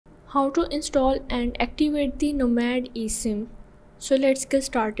How to install and activate the Nomad eSIM. So let's get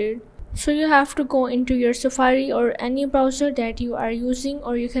started. So you have to go into your Safari or any browser that you are using,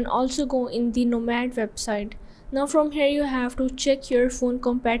 or you can also go in the Nomad website. Now from here you have to check your phone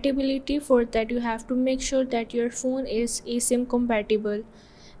compatibility. For that you have to make sure that your phone is eSIM compatible.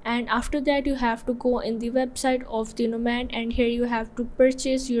 And after that you have to go in the website of the Nomad, and here you have to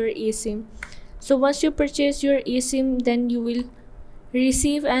purchase your eSIM. So once you purchase your eSIM, then you will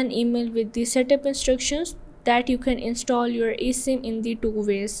receive an email with the setup instructions that you can install your eSIM in the two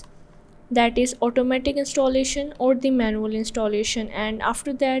ways, that is automatic installation or the manual installation. And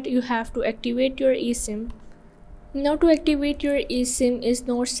after that you have to activate your eSIM. Now to activate your eSIM is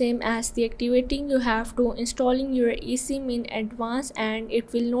not same as the activating. You have to installing your eSIM in advance, and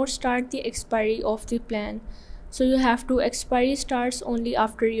it will not start the expiry of the plan. So you have to expiry starts only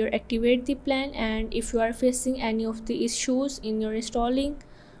after you activate the plan. And if you are facing any of the issues in your installing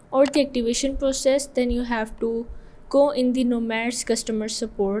or the activation process, then you have to go in the Nomad's customer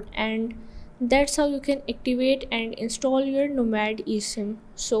support, and that's how you can activate and install your Nomad eSIM.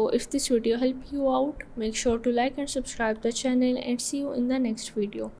 So if this video helped you out, make sure to like and subscribe the channel, and see you in the next video.